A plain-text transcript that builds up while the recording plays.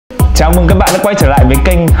Chào mừng các bạn đã quay trở lại với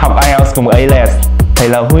kênh học IELTS cùng IELTS. Thầy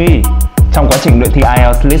là Huy. Trong quá trình luyện thi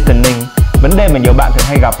IELTS listening, vấn đề mà nhiều bạn thường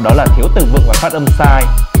hay gặp đó là thiếu từ vựng và phát âm sai.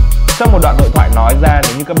 Trong một đoạn hội thoại nói ra,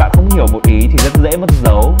 nếu như các bạn không hiểu một ý thì rất dễ mất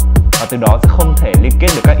dấu, và từ đó sẽ không thể liên kết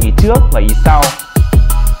được các ý trước và ý sau.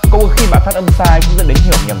 Cũng khi bạn phát âm sai cũng dẫn đến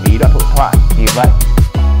hiểu nhầm ý đoạn hội thoại. Vì vậy,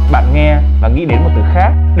 bạn nghe và nghĩ đến một từ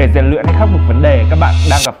khác để rèn luyện hay khắc phục vấn đề các bạn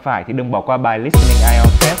đang gặp phải thì đừng bỏ qua bài Listening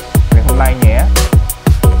IELTS Test ngày hôm nay nhé.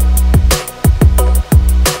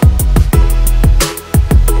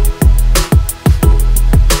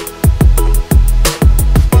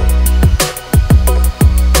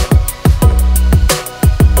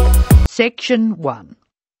 Section 1.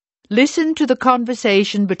 Listen to the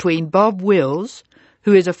conversation between Bob Wills,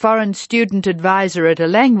 who is a foreign student advisor at a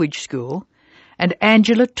language school, and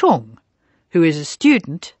Angela Tung, who is a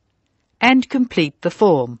student, and complete the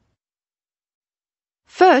form.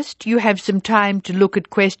 First, you have some time to look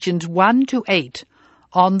at questions 1 to 8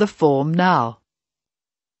 on the form now.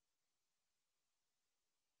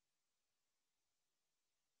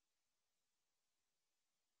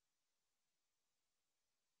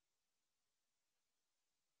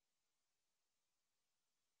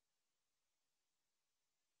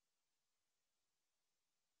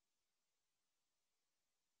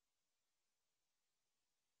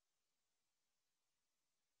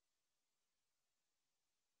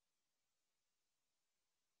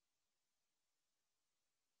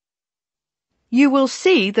 You will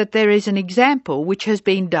see that there is an example which has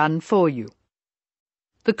been done for you.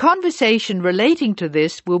 The conversation relating to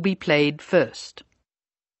this will be played first.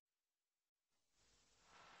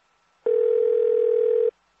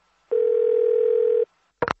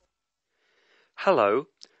 Hello,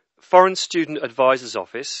 Foreign Student Advisor's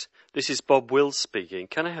Office. This is Bob Wills speaking.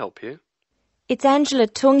 Can I help you? It's Angela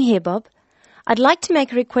Tung here, Bob. I'd like to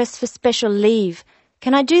make a request for special leave.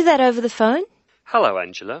 Can I do that over the phone? Hello,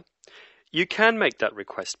 Angela. You can make that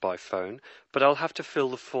request by phone, but I'll have to fill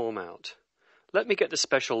the form out. Let me get the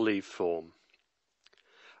special leave form.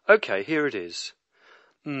 OK, here it is.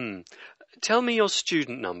 Tell me your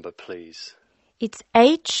student number, please. It's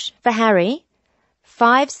H for Harry,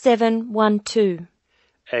 5712.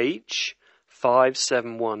 H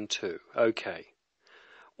 5712. OK.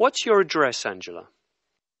 What's your address, Angela?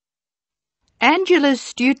 Angela's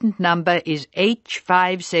student number is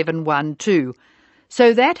H5712,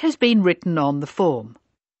 so that has been written on the form.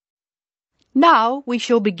 Now we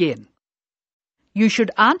shall begin. You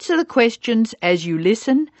should answer the questions as you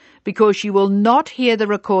listen, because you will not hear the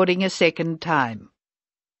recording a second time.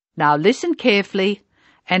 Now listen carefully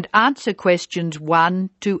and answer questions 1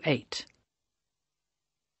 to 8.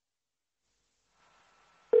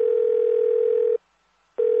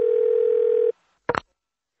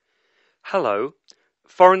 Hello,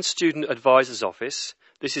 Foreign Student Advisor's Office.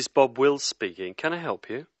 This is Bob Wills speaking. Can I help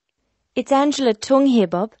you? It's Angela Tung here,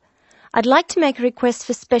 Bob. I'd like to make a request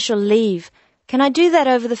for special leave. Can I do that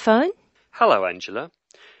over the phone? Hello, Angela.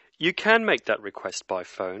 You can make that request by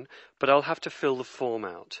phone, but I'll have to fill the form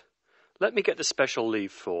out. Let me get the special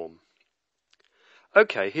leave form.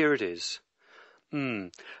 OK, here it is.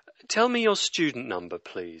 Tell me your student number,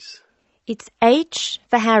 please. It's H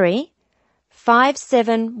for Harry,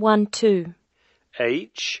 5712.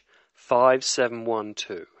 H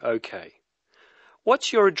 5712. OK.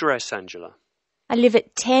 What's your address, Angela? I live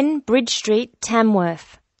at 10 Bridge Street,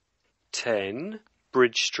 Tamworth. 10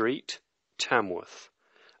 Bridge Street, Tamworth.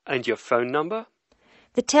 And your phone number?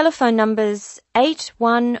 The telephone number's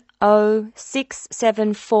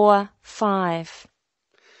 810675.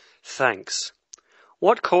 Thanks.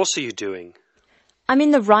 What course are you doing? I'm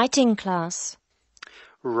in the writing class.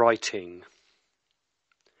 Writing.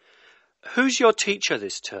 Who's your teacher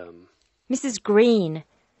this term? Mrs. Green.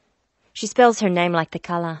 She spells her name like the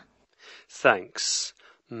colour. Thanks.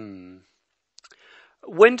 When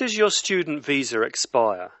does your student visa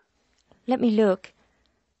expire? Let me look.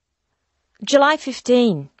 July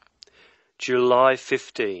 15. July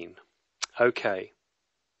 15. OK.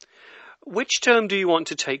 Which term do you want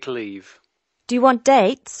to take leave? Do you want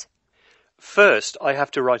dates? First, I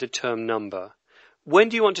have to write a term number. When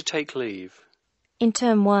do you want to take leave? In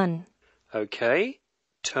term 1. OK.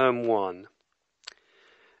 Term 1.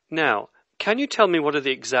 Now, can you tell me what are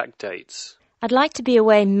the exact dates? I'd like to be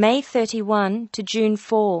away May 31 to June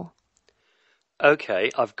 4.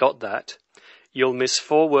 OK, I've got that. You'll miss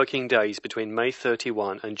 4 working days between May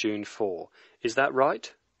 31 and June 4. Is that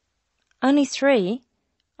right? Only 3?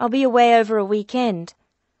 I'll be away over a weekend.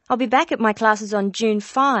 I'll be back at my classes on June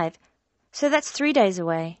 5, so that's 3 days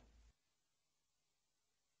away.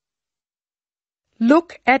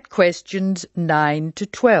 Look at questions 9 to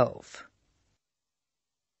 12.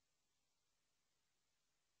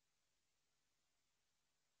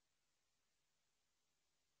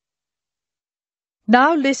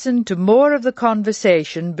 Now listen to more of the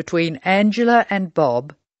conversation between Angela and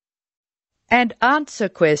Bob and answer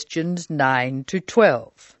questions 9 to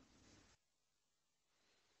 12.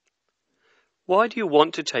 Why do you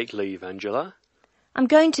want to take leave, Angela? I'm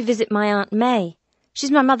going to visit my Aunt May. She's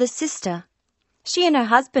my mother's sister. She and her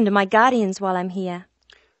husband are my guardians while I'm here.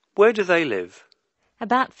 Where do they live?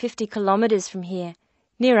 About 50 kilometres from here,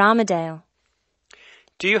 near Armadale.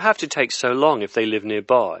 Do you have to take so long if they live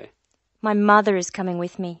nearby? My mother is coming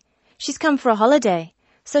with me. She's come for a holiday,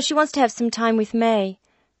 so she wants to have some time with May.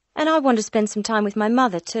 And I want to spend some time with my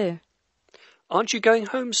mother too. Aren't you going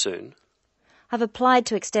home soon? I've applied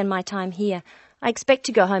to extend my time here. I expect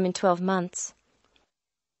to go home in 12 months.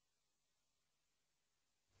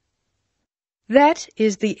 That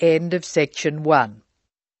is the end of section 1.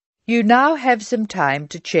 You now have some time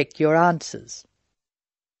to check your answers.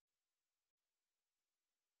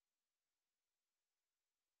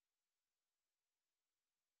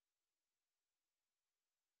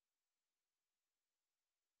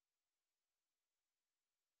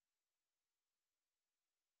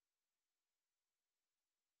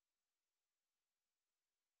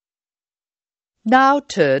 Now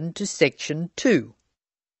turn to section 2.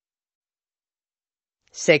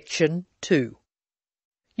 Section 2.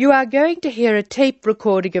 You are going to hear a tape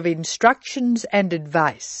recording of instructions and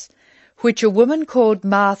advice which a woman called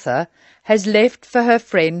Martha has left for her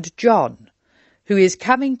friend John, who is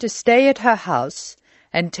coming to stay at her house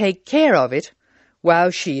and take care of it while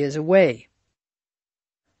she is away.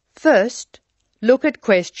 First, look at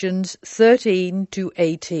questions 13 to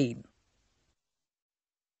 18.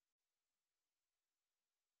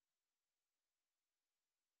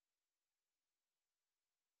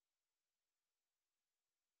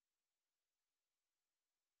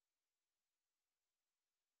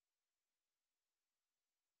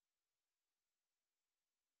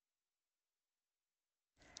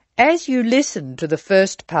 As you listen to the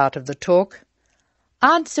first part of the talk,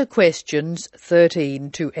 answer questions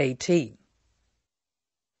 13 to 18.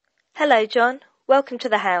 Hello, John. Welcome to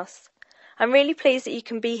the house. I'm really pleased that you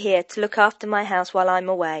can be here to look after my house while I'm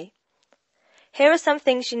away. Here are some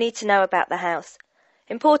things you need to know about the house.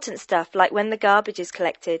 Important stuff like when the garbage is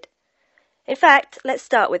collected. In fact, let's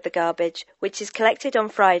start with the garbage, which is collected on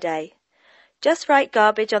Friday. Just write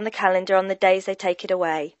garbage on the calendar on the days they take it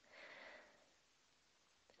away.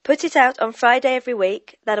 Put it out on Friday every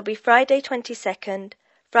week. That'll be Friday 22nd,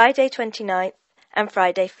 Friday 29th and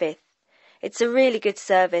Friday 5th. It's a really good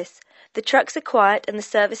service. The trucks are quiet and the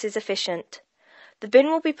service is efficient. The bin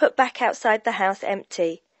will be put back outside the house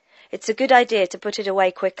empty. It's a good idea to put it away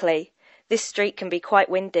quickly. This street can be quite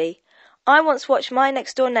windy. I once watched my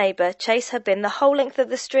next-door neighbour chase her bin the whole length of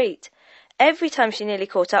the street. Every time she nearly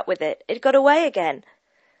caught up with it, it got away again.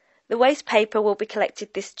 The waste paper will be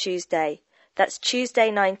collected this Tuesday. That's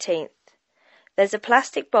Tuesday 19th. There's a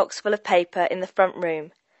plastic box full of paper in the front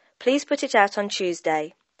room. Please put it out on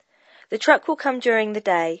Tuesday. The truck will come during the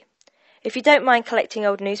day. If you don't mind collecting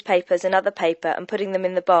old newspapers and other paper and putting them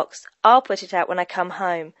in the box, I'll put it out when I come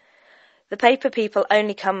home. The paper people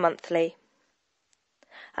only come monthly.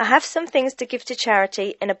 I have some things to give to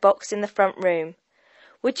charity in a box in the front room.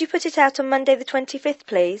 Would you put it out on Monday the 25th,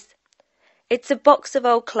 please? It's a box of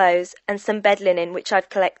old clothes and some bed linen which I've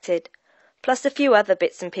collected, plus a few other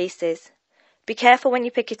bits and pieces. Be careful when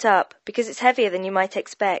you pick it up, because it's heavier than you might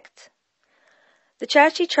expect. The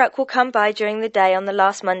charity truck will come by during the day on the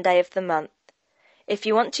last Monday of the month. If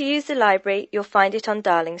you want to use the library, you'll find it on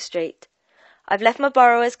Darling Street. I've left my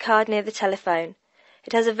borrower's card near the telephone.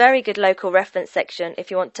 It has a very good local reference section if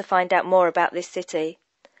you want to find out more about this city.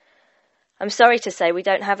 I'm sorry to say we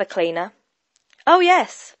don't have a cleaner. Oh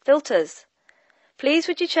yes, filters. Please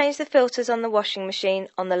would you change the filters on the washing machine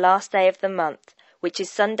on the last day of the month, which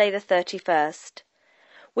is Sunday the 31st.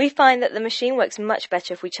 We find that the machine works much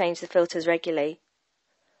better if we change the filters regularly.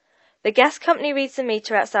 The gas company reads the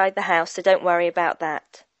meter outside the house, so don't worry about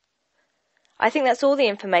that. I think that's all the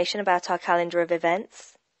information about our calendar of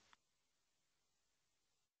events.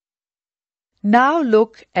 Now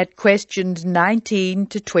look at questions 19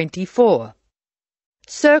 to 24.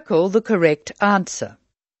 Circle the correct answer.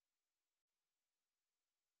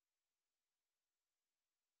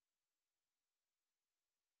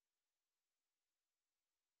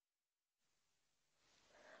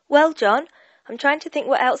 Well, John, I'm trying to think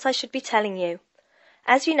what else I should be telling you.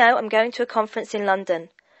 As you know, I'm going to a conference in London.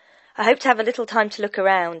 I hope to have a little time to look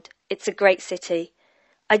around. It's a great city.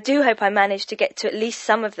 I do hope I manage to get to at least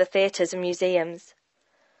some of the theatres and museums.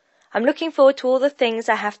 I'm looking forward to all the things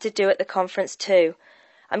I have to do at the conference too.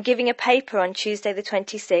 I'm giving a paper on Tuesday the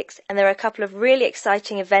 26th, and there are a couple of really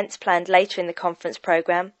exciting events planned later in the conference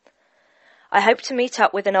programme. I hope to meet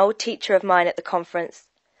up with an old teacher of mine at the conference.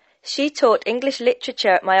 She taught English literature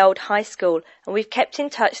at my old high school, and we've kept in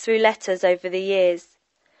touch through letters over the years.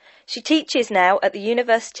 She teaches now at the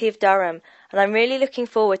University of Durham, and I'm really looking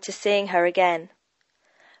forward to seeing her again.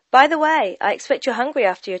 By the way, I expect you're hungry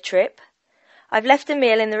after your trip. I've left a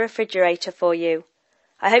meal in the refrigerator for you.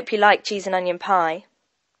 I hope you like cheese and onion pie.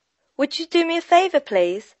 Would you do me a favour,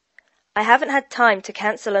 please? I haven't had time to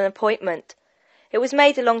cancel an appointment. It was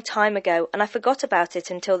made a long time ago, and I forgot about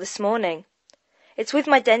it until this morning. It's with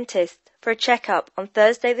my dentist for a check-up on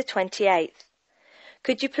Thursday the 28th.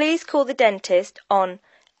 Could you please call the dentist on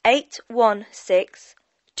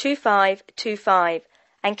 816-2525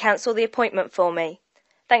 and cancel the appointment for me?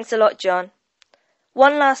 Thanks a lot, John.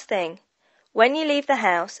 One last thing. When you leave the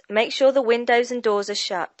house, make sure the windows and doors are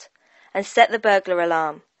shut and set the burglar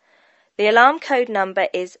alarm. The alarm code number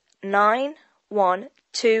is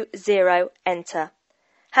 9120, enter.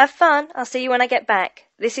 Have fun. I'll see you when I get back.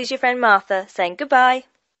 This is your friend Martha saying goodbye.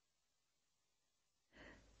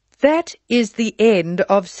 That is the end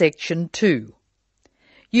of section 2.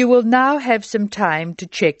 You will now have some time to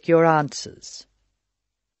check your answers.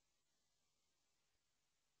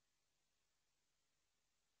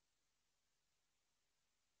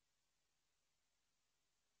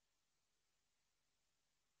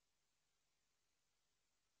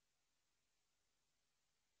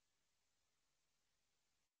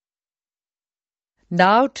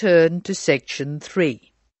 Now turn to section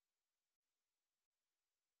 3.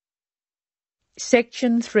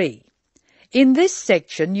 Section 3. In this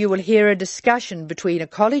section you will hear a discussion between a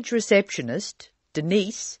college receptionist,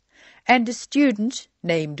 Denise, and a student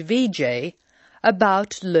named VJ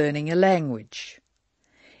about learning a language.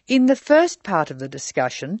 In the first part of the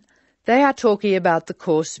discussion, they are talking about the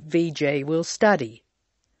course VJ will study.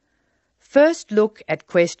 First look at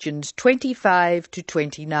questions 25 to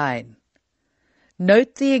 29.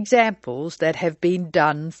 Note the examples that have been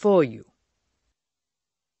done for you.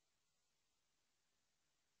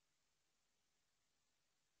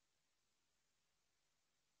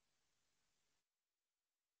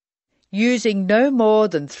 Using no more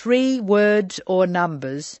than 3 words or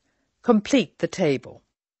numbers, complete the table.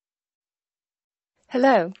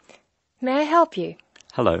 Hello. May I help you?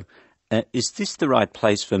 Hello. Is this the right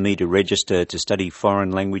place for me to register to study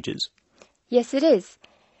foreign languages? Yes, it is.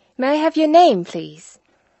 May I have your name, please?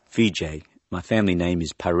 VJ. My family name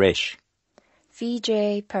is Paresh.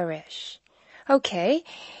 VJ Paresh. Okay.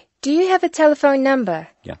 Do you have a telephone number?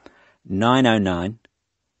 Yeah.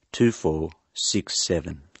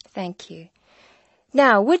 909-2467. Thank you.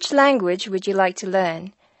 Now, which language would you like to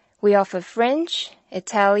learn? We offer French,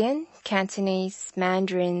 Italian, Cantonese,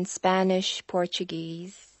 Mandarin, Spanish,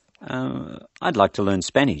 Portuguese. I'd like to learn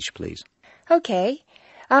Spanish, please. Okay.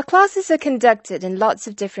 Our classes are conducted in lots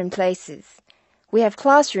of different places. We have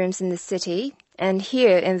classrooms in the city and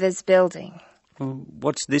here in this building.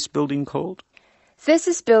 What's this building called? This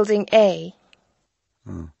is Building A.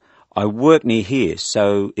 I work near here,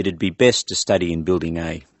 so it'd be best to study in Building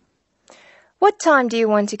A. What time do you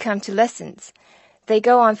want to come to lessons? They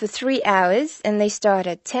go on for 3 hours and they start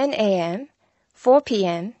at 10 a.m., 4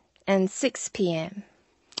 p.m. and 6 p.m.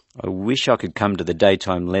 I wish I could come to the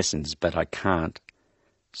daytime lessons, but I can't.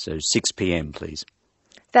 So 6 p.m, please.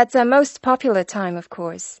 That's our most popular time, of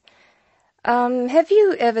course. Have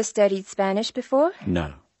you ever studied Spanish before?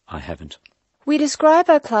 No, I haven't. We describe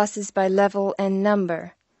our classes by level and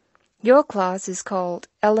number. Your class is called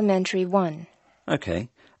Elementary 1. Okay.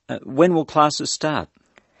 When will classes start?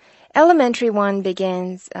 Elementary 1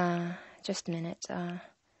 begins, just a minute.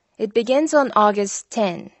 It begins on August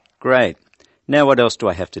 10. Great. Now what else do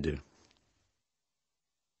I have to do?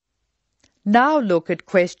 Now look at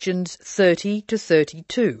questions 30 to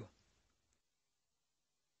 32.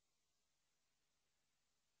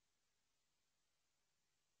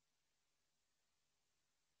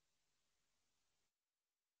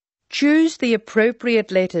 Choose the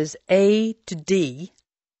appropriate letters A to D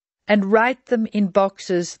and write them in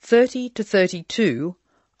boxes 30 to 32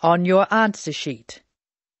 on your answer sheet.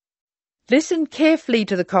 Listen carefully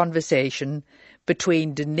to the conversation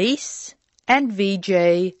between Denise and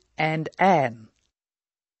VJ and Anne.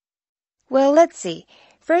 Well, let's see.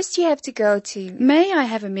 First you have to go to... May I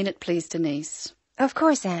have a minute, please, Denise? Of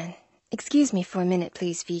course, Anne. Excuse me for a minute,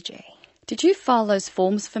 please, VJ. Did you file those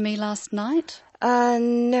forms for me last night?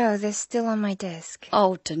 No, they're still on my desk.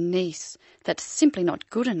 Oh, Denise, that's simply not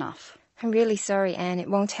good enough. I'm really sorry, Anne. It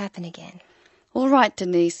won't happen again. All right,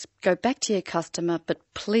 Denise, go back to your customer, but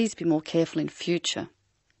please be more careful in future.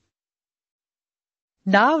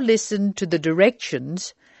 Now listen to the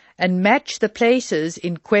directions and match the places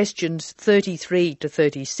in questions 33 to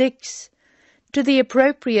 36 to the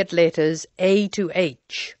appropriate letters A to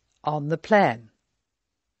H on the plan.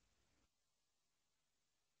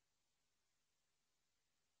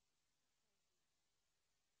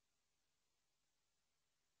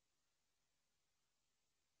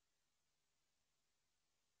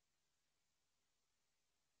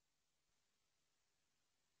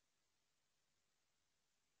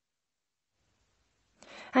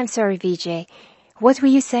 I'm sorry, Vijay. What were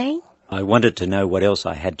you saying? I wanted to know what else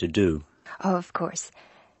I had to do. Oh, of course.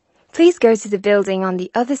 Please go to the building on the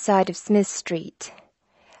other side of Smith Street.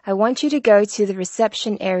 I want you to go to the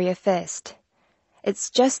reception area first. It's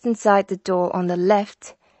just inside the door on the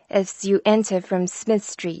left as you enter from Smith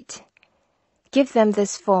Street. Give them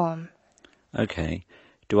this form. Okay.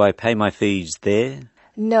 Do I pay my fees there?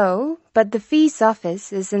 No, but the fees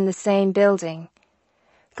office is in the same building.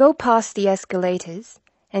 Go past the escalators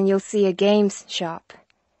and you'll see a games shop.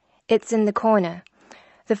 It's in the corner.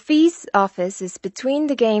 The fees office is between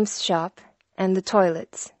the games shop and the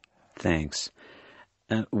toilets. Thanks.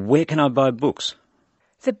 Where can I buy books?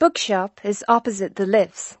 The bookshop is opposite the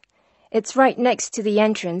lifts. It's right next to the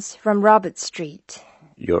entrance from Robert Street.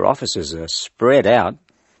 Your offices are spread out.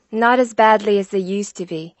 Not as badly as they used to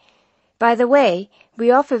be. By the way,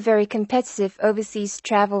 we offer very competitive overseas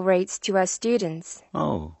travel rates to our students.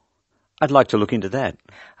 Oh, I'd like to look into that.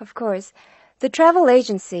 Of course. The travel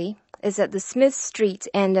agency is at the Smith Street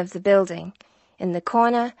end of the building, in the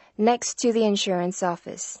corner next to the insurance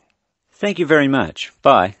office. Thank you very much.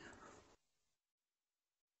 Bye.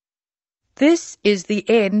 This is the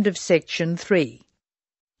end of section 3.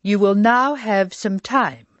 You will now have some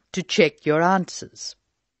time to check your answers.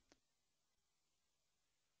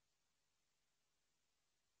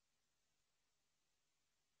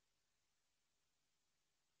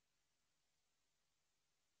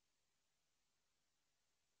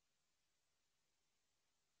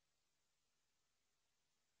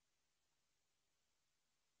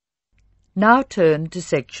 Now turn to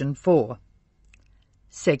section 4.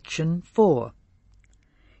 Section 4.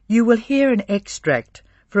 You will hear an extract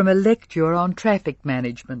from a lecture on traffic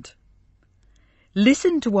management.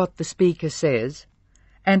 Listen to what the speaker says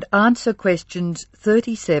and answer questions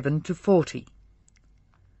 37 to 40.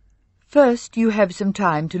 First, you have some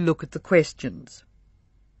time to look at the questions.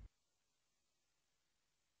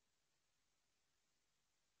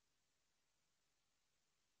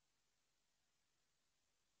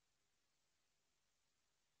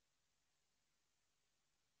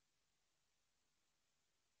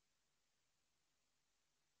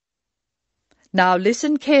 Now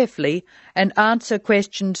listen carefully and answer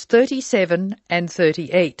questions 37 and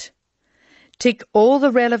 38. Tick all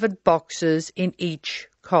the relevant boxes in each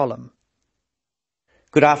column.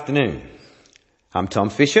 Good afternoon. I'm Tom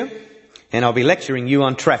Fisher, and I'll be lecturing you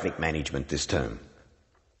on traffic management this term.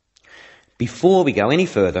 Before we go any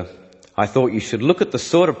further, I thought you should look at the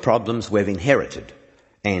sort of problems we've inherited.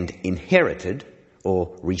 And inherited,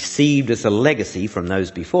 or received as a legacy from those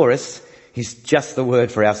before us, is just the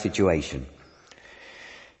word for our situation.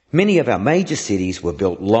 Many of our major cities were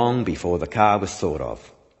built long before the car was thought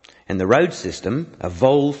of, and the road system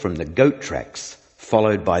evolved from the goat tracks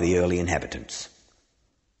followed by the early inhabitants.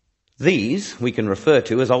 These we can refer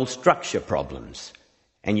to as old structure problems,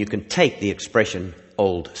 and you can take the expression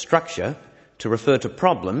old structure to refer to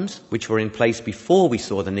problems which were in place before we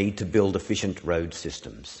saw the need to build efficient road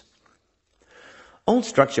systems. Old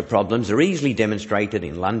structure problems are easily demonstrated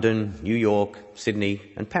in London, New York, Sydney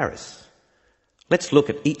and Paris. Let's look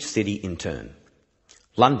at each city in turn.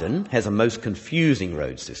 London has a most confusing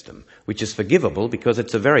road system, which is forgivable because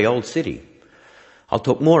it's a very old city. I'll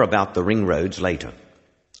talk more about the ring roads later.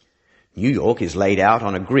 New York is laid out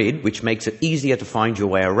on a grid which makes it easier to find your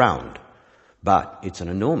way around. But it's an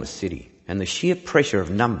enormous city, and the sheer pressure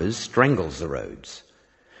of numbers strangles the roads.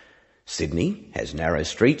 Sydney has narrow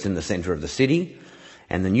streets in the centre of the city,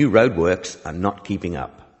 and the new roadworks are not keeping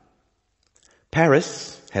up.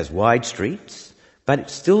 Paris has wide streets, but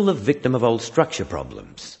it's still the victim of old structure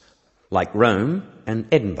problems, like Rome and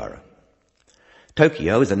Edinburgh.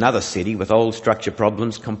 Tokyo is another city with old structure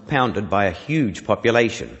problems compounded by a huge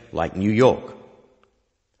population, like New York.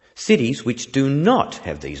 Cities which do not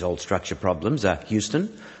have these old structure problems are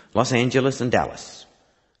Houston, Los Angeles and Dallas.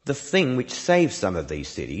 The thing which saves some of these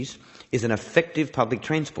cities is an effective public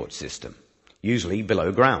transport system, usually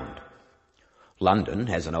below ground. London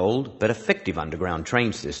has an old but effective underground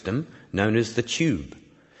train system known as the Tube,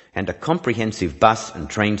 and a comprehensive bus and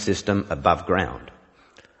train system above ground.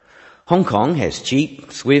 Hong Kong has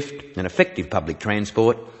cheap, swift and effective public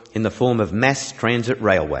transport in the form of mass transit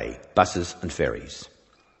railway, buses and ferries.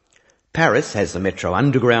 Paris has the Metro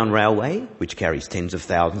Underground Railway, which carries tens of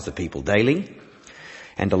thousands of people daily,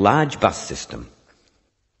 and a large bus system.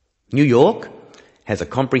 New York has a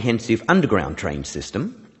comprehensive underground train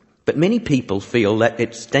system, but many people feel that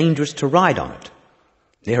it's dangerous to ride on it.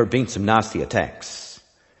 There have been some nasty attacks.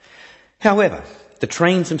 However, the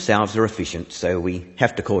trains themselves are efficient, so we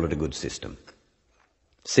have to call it a good system.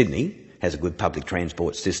 Sydney has a good public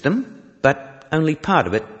transport system, but only part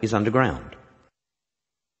of it is underground.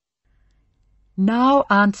 Now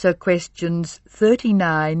answer questions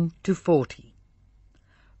 39 to 40.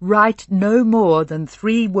 Write no more than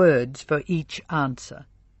 3 words for each answer.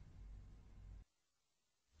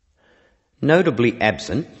 Notably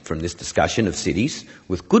absent from this discussion of cities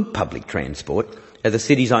with good public transport are the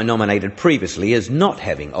cities I nominated previously as not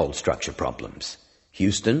having old structure problems: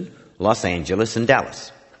 Houston, Los Angeles and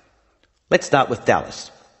Dallas. Let's start with Dallas,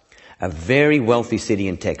 a very wealthy city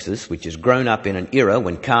in Texas which has grown up in an era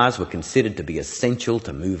when cars were considered to be essential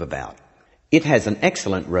to move about. It has an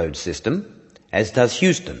excellent road system, as does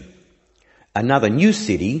Houston, another new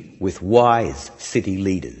city with wise city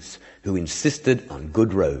leaders who insisted on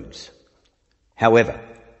good roads. However,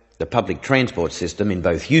 the public transport system in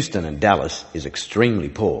both Houston and Dallas is extremely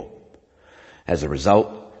poor. As a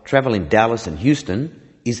result, travel in Dallas and Houston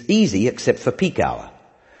is easy except for peak hour,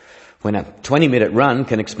 when a 20-minute run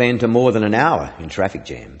can expand to more than an hour in traffic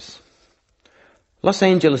jams. Los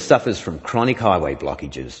Angeles suffers from chronic highway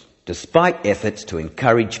blockages, despite efforts to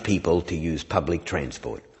encourage people to use public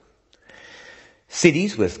transport.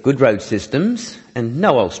 Cities with good road systems and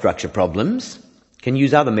no old structure problems can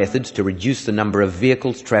use other methods to reduce the number of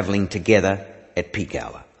vehicles travelling together at peak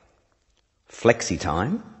hour. Flexi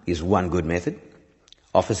time is one good method.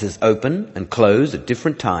 Offices open and close at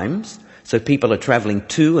different times, so people are travelling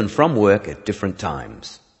to and from work at different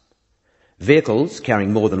times. Vehicles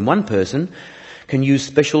carrying more than one person can use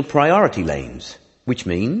special priority lanes, which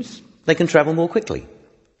means they can travel more quickly.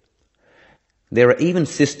 There are even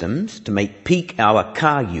systems to make peak hour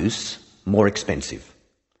car use more expensive,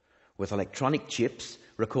 with electronic chips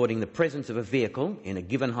recording the presence of a vehicle in a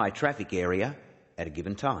given high traffic area at a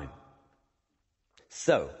given time.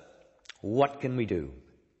 So, what can we do?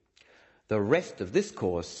 The rest of this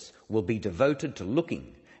course will be devoted to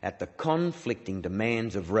looking at the conflicting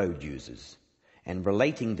demands of road users and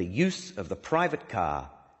relating the use of the private car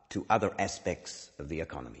to other aspects of the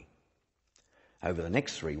economy. Over the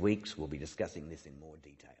next 3 weeks, we'll be discussing this in more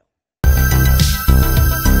detail.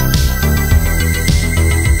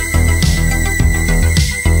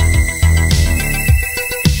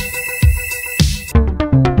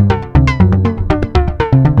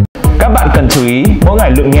 Các bạn cần chú ý, mỗi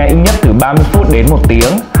ngày Lượng nghe ít nhất từ 30 phút đến 1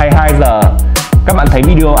 tiếng hay 2 giờ. Các bạn thấy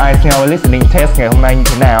video IELTS Listening Test ngày hôm nay như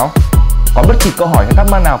thế nào? Có bất kỳ câu hỏi hay thắc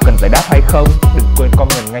mắc nào cần giải đáp hay không? Đừng quên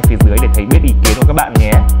comment ngay phía dưới để thấy biết ý kiến.